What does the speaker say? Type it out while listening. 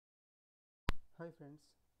Hi friends.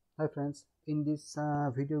 Hi friends. In this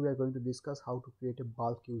video, we are going to discuss how to create a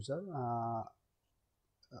bulk user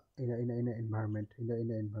in an environment. In the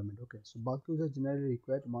environment. Okay. So bulk user generally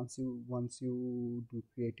required once you do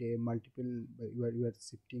create a multiple. You are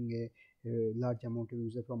shifting a large amount of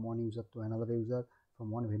user from one user to another user, from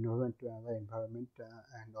one environment to another environment,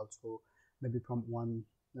 and also maybe from one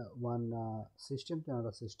system to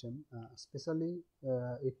another system. Especially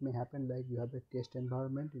it may happen like you have a test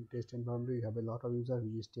environment. In test environment you have a lot of users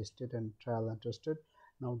who is tested and trial and tested.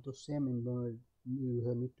 Now the same environment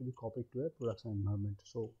user need to be copied to a production environment.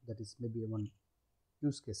 So that is maybe one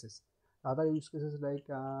use cases. Other use cases like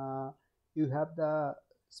you have the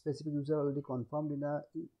specific user already confirmed in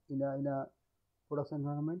a production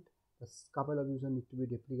environment. A couple of users need to be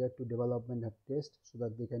replicated to development and test so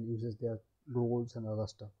that they can use their roles and other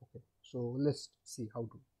stuff. Okay, so let's see how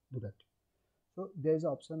to do that. So there is an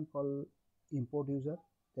option called import user.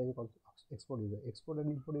 There is also export user. Export and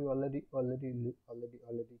import you already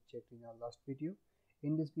checked in our last video.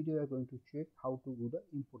 In this video, we are going to check how to do the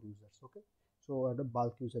import users. Okay, so the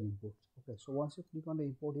bulk user imports. Okay, so once you click on the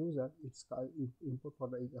import user, it's import for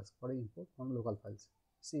the import on local files.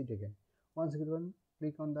 See it again. Once you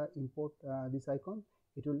click on the import this icon,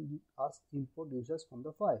 it will ask import users from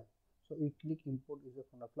the file. So you click import user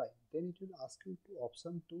from the file, then it will ask you to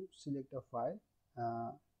option to select a file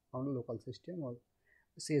on the local system or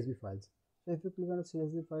CSV files. So if you click on the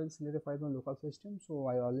CSV file, select a file from local system. So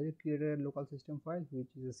I already created a local system file which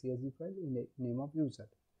is a CSV file in the name of user.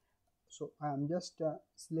 So I am just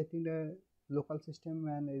selecting the local system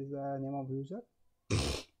and is the name of user.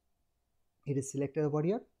 It is selected over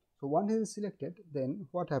here. So once it is selected, then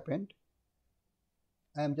what happened?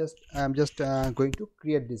 I am just going to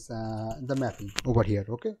create this the mapping over here.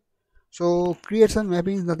 Okay, so create some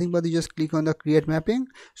mapping is nothing but you just click on the create mapping.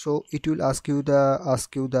 So it will ask you the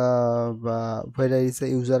whether it's a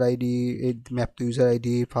user ID, it map to user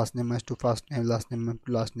ID, first name as to first name, last name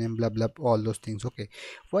to last name, blah blah, all those things. Okay,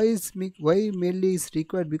 why mainly is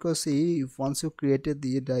required? Because see, if once you created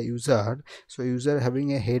the user, so user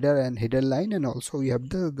having a header and header line, and also we have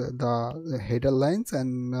the header lines,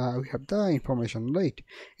 and we have the information, right?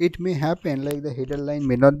 It may happen like the header line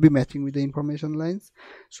may not be matching with the information lines,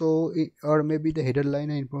 so or maybe the header line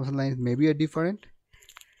and information lines may be different.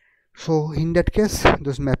 So in that case,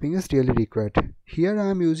 this mapping is really required. Here I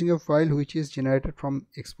am using a file which is generated from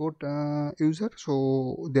export user,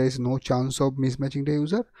 so there is no chance of mismatching the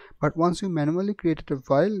user. But once you manually created a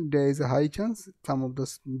file, there is a high chance some of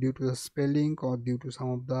this, due to the spelling or due to some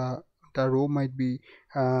of the row might be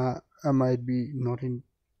not in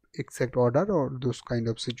exact order, or those kind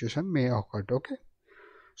of situation may occur. Okay,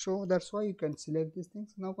 so that's why you can select these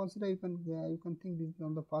things. Now consider you can think this is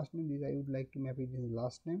on the first name, this I would like to map it in the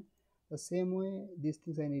last name. The same way these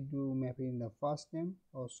things I need to map it in the first name,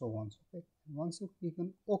 or so on. Okay, once you click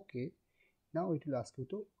on OK, now it will ask you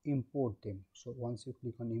to import them. So once you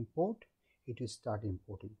click on import, it will start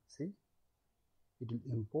importing. See, it will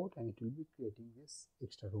import and it will be creating this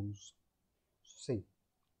extra rows. See,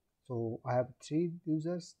 so I have three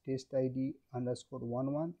users: test ID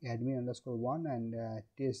 _11, admin _1, and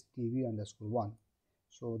test TV _1.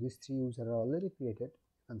 So these three users are already created.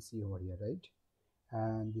 You can see over here, right?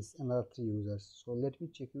 And this another three users. So let me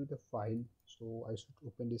check with the file. So I should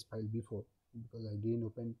open this file before, because I didn't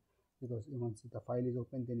open, because once the file is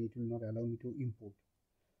open, then it will not allow me to import.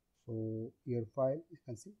 So your file, you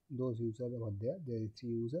can see those users over there. There is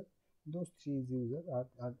three users. Those three users are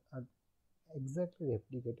exactly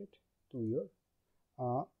replicated to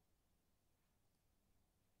your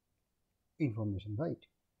information, right?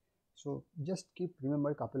 So just keep remember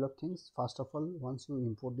a couple of things. First of all, once you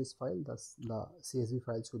import this file, the CSV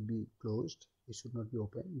file should be closed. It should not be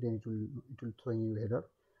open. Then it will throw you error.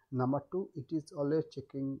 Number two, it is always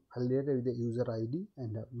checking validated with the user ID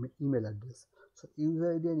and email address. So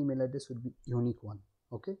user ID and email address should be unique one.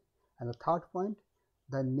 Okay, and the third point,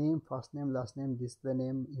 the name, first name, last name, this the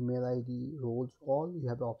name, email ID, roles, all you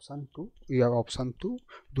have option to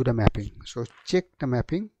do the mapping. So check the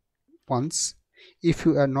mapping once. If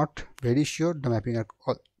you are not very sure, the mapping are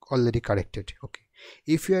already corrected. Okay,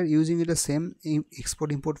 if you are using the same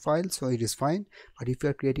export import file, so it is fine. But if you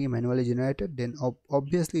are creating a manually generated, then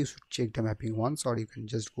obviously you should check the mapping once, or you can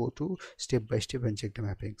just go to step by step and check the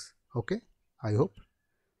mappings. Okay, I hope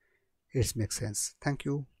it makes sense. Thank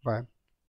you. Bye.